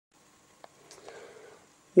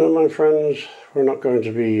No, my friends, we're not going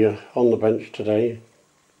to be on the bench today.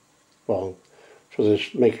 Well, for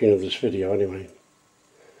this making of this video anyway.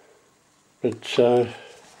 But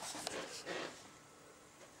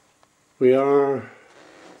we are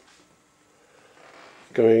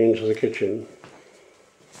going into the kitchen.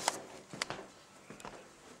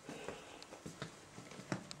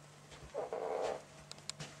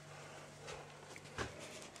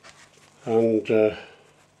 And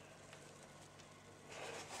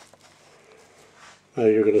now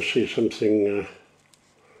you're going to see something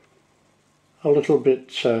a little bit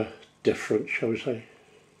different, shall we say.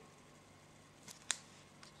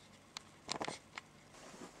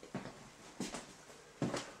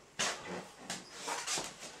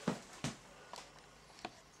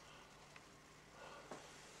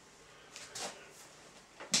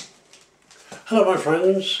 Hello my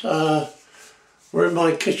friends, we're in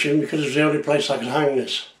my kitchen because it's the only place I can hang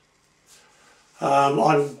this.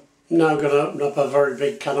 I'm now going to open up a very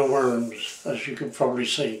big can of worms, as you can probably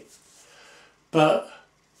see. But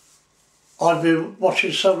I've been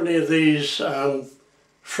watching so many of these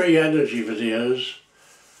free energy videos,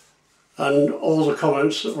 and all the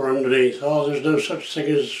comments that were underneath, oh, there's no such thing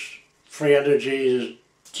as free energy, there's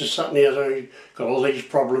just that and the other, you've got all these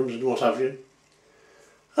problems and what have you.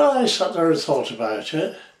 I sat there and thought about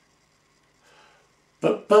it,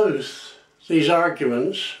 but both these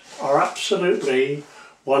arguments are absolutely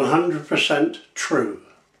 100% true.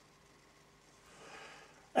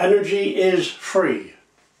 Energy is free.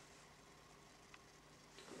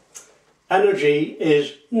 Energy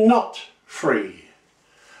is not free.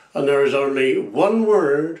 And there is only one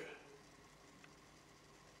word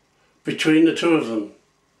between the two of them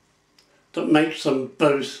that makes them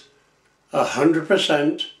both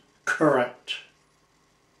 100% correct.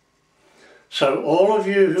 So all of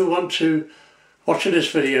you who want to watch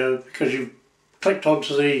this video because you've clicked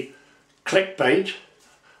onto the clickbait,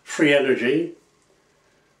 free energy,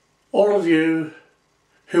 all of you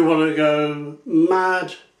who want to go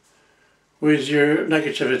mad with your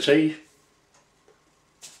negativity,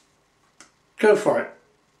 go for it.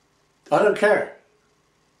 I don't care.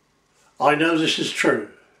 I know this is true.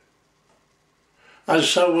 And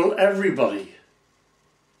so will everybody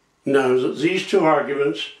know that these two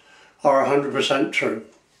arguments are 100% true.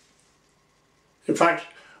 In fact,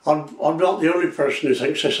 I'm not the only person who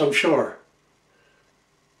thinks this, I'm sure.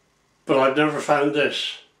 But I've never found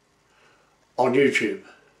this on YouTube.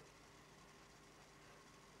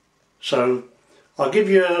 So I'll give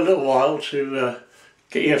you a little while to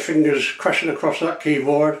get your fingers crashing across that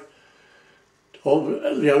keyboard, or,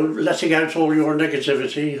 letting out all your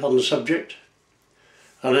negativity on the subject.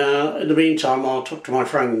 And in the meantime, I'll talk to my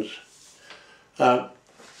friends. My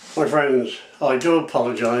friends, I do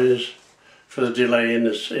apologise for the delay in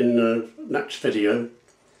the next video.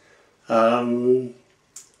 I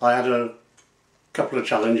had a couple of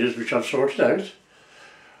challenges which I've sorted out,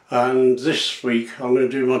 and this week I'm going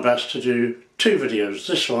to do my best to do two videos,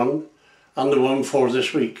 this one and the one for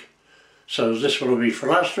this week. So this one will be for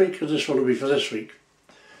last week and this one will be for this week,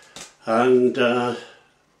 and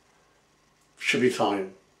should be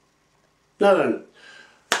fine. Now then,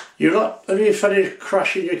 have you finished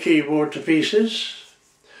crashing your keyboard to pieces?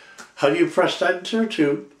 Have you pressed enter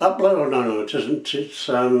to upload? Oh no, it isn't. It's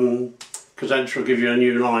because enter will give you a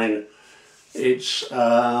new line. It's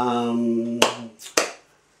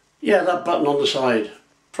yeah, that button on the side.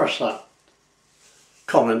 Press that.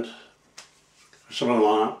 Comment. Something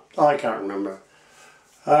like that. I can't remember.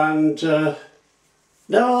 And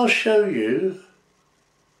now I'll show you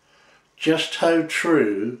just how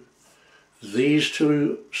true these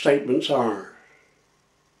two statements are.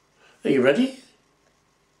 Are you ready?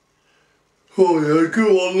 Oh yeah,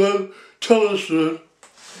 go on then. Tell us then.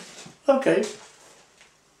 Okay.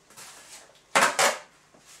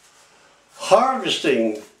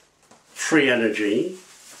 Harvesting free energy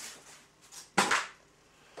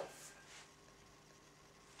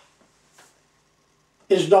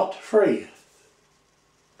is not free.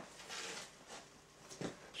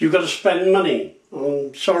 You've got to spend money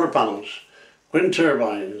on solar panels, wind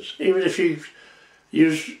turbines, even if you've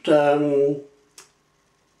used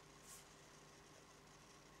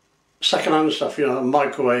second-hand stuff,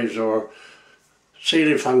 microwaves or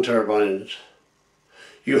ceiling fan turbines.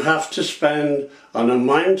 You have to spend an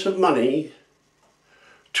amount of money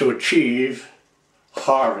to achieve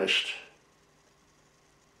harvest.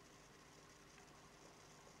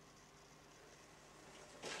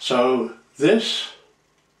 So this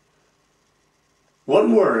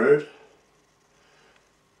one word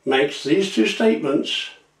makes these two statements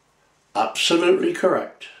absolutely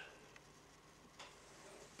correct.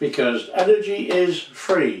 because energy is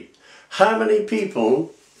free. How many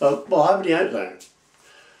people, well, how many out there,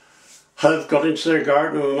 have got into their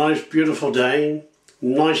garden on a nice beautiful day,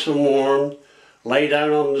 nice and warm, lay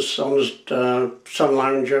down on the sun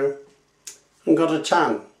lounger and got a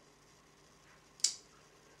tan?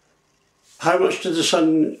 How much did the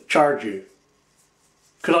sun charge you?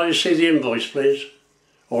 Could I see the invoice, please?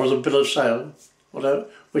 Or the bill of sale? Whatever,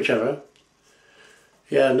 whichever.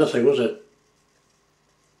 Yeah, nothing, was it?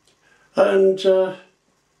 And the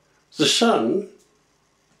sun,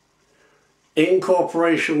 in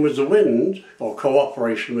cooperation with the wind, or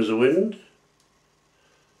cooperation with the wind,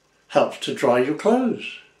 helps to dry your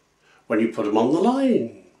clothes when you put them on the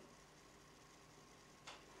line.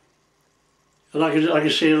 And I can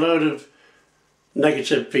see a load of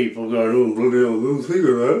negative people going, oh bloody hell, I don't think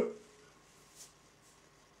of that.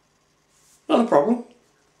 Not a problem.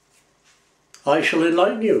 I shall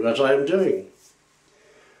enlighten you as I am doing.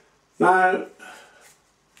 Now,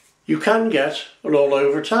 you can get an all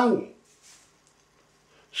over tan,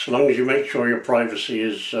 so long as you make sure your privacy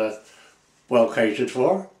is well catered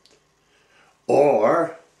for.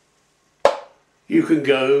 Or you can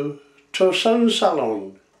go to a sun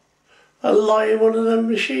salon and lie in one of them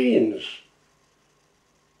machines.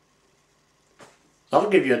 That'll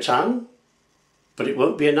give you a tan, but it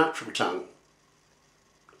won't be a natural tan.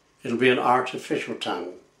 It'll be an artificial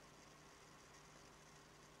tan.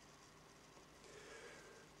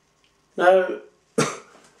 Now,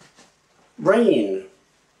 rain,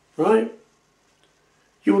 right?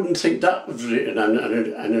 You wouldn't think that was an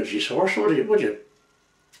energy source, would you?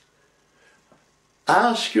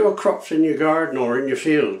 Ask your crops in your garden or in your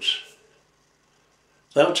fields.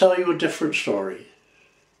 They'll tell you a different story,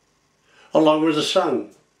 along with the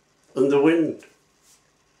sun and the wind.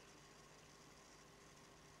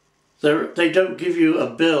 They don't give you a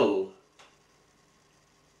bill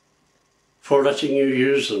for letting you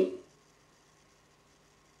use them.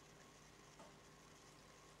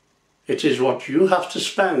 It is what you have to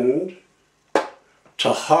spend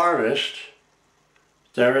to harvest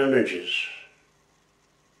their energies.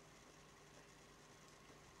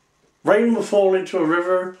 Rain will fall into a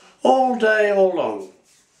river all day, all long.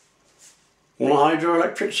 Want a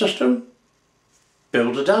hydroelectric system?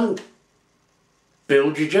 Build a dam.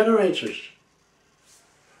 Build your generators.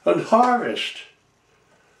 And harvest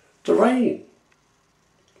the rain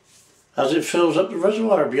as it fills up the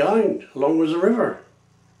reservoir behind, along with the river.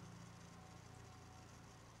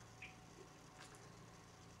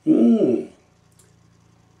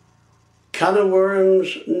 Can of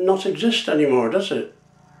worms not exist anymore, does it?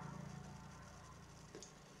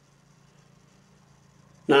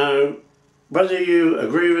 Now, whether you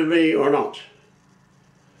agree with me or not,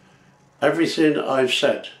 everything I've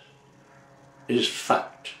said is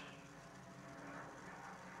fact.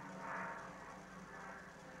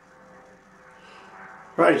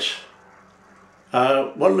 Right,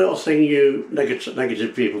 one little thing you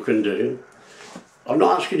negative people can do, I'm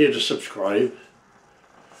not asking you to subscribe,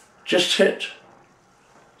 just hit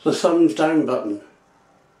the thumbs down button.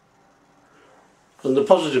 And the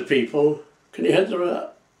positive people, can you hit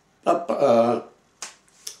the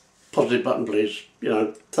positive button please, you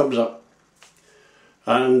know, thumbs up.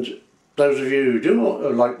 And those of you who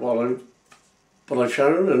do like what I've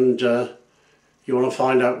shown and you want to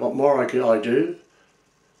find out what more I do,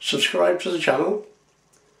 subscribe to the channel.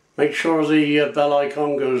 Make sure the bell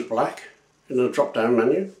icon goes black in the drop down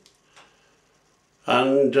menu.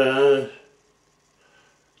 And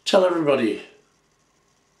tell everybody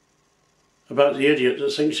about the idiot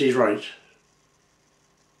that thinks he's right.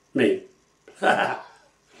 Me.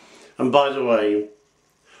 And by the way,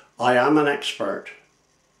 I am an expert.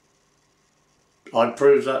 I've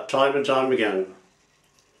proved that time and time again.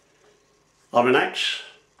 I'm an ex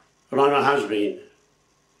and I'm a has-been.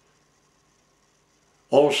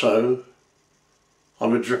 Also,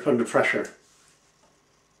 I'm a drip under pressure.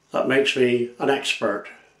 That makes me an expert.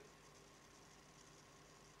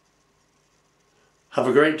 Have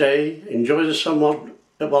a great day, enjoy the sun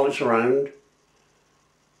while it's around,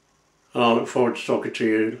 and I look forward to talking to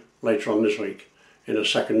you later on this week in a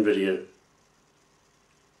second video.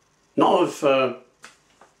 Not of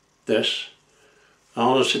this,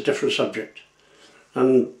 on a different subject.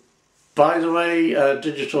 And by the way,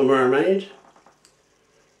 Digital Mermaid,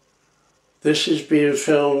 this is being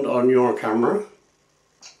filmed on your camera.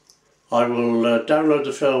 I will download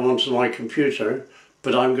the film onto my computer,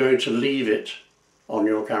 but I'm going to leave it on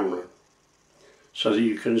your camera so that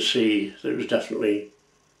you can see that it was definitely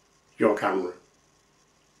your camera.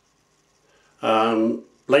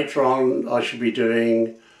 Later on I should be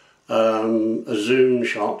doing a zoom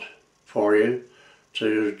shot for you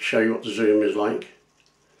to show you what the zoom is like,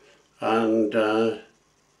 and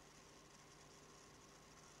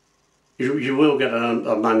you will get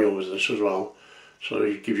a manual with this as well, so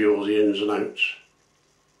it give you all the ins and outs.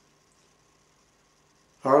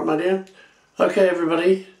 Alright my dear? Okay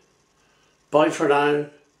everybody, bye for now,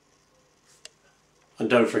 and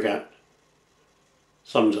don't forget,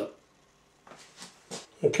 thumbs up.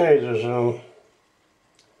 Okay, there's a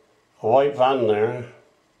white van there,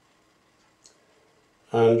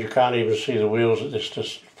 and you can't even see the wheels at this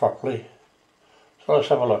distance properly, so let's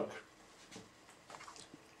have a look.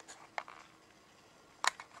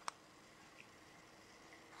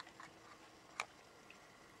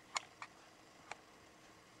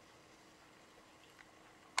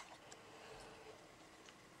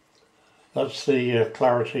 That's the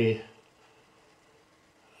clarity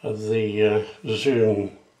of the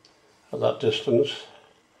zoom at that distance,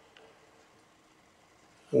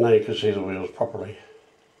 and now you can see the wheels properly.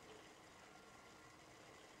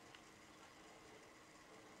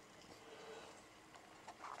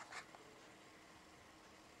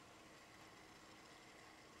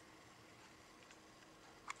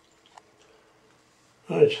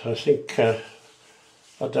 Right, I think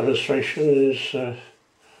that demonstration is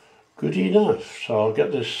good enough, so I'll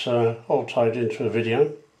get this all tied into a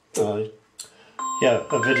video. Yeah,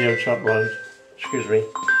 a video to upload, excuse me.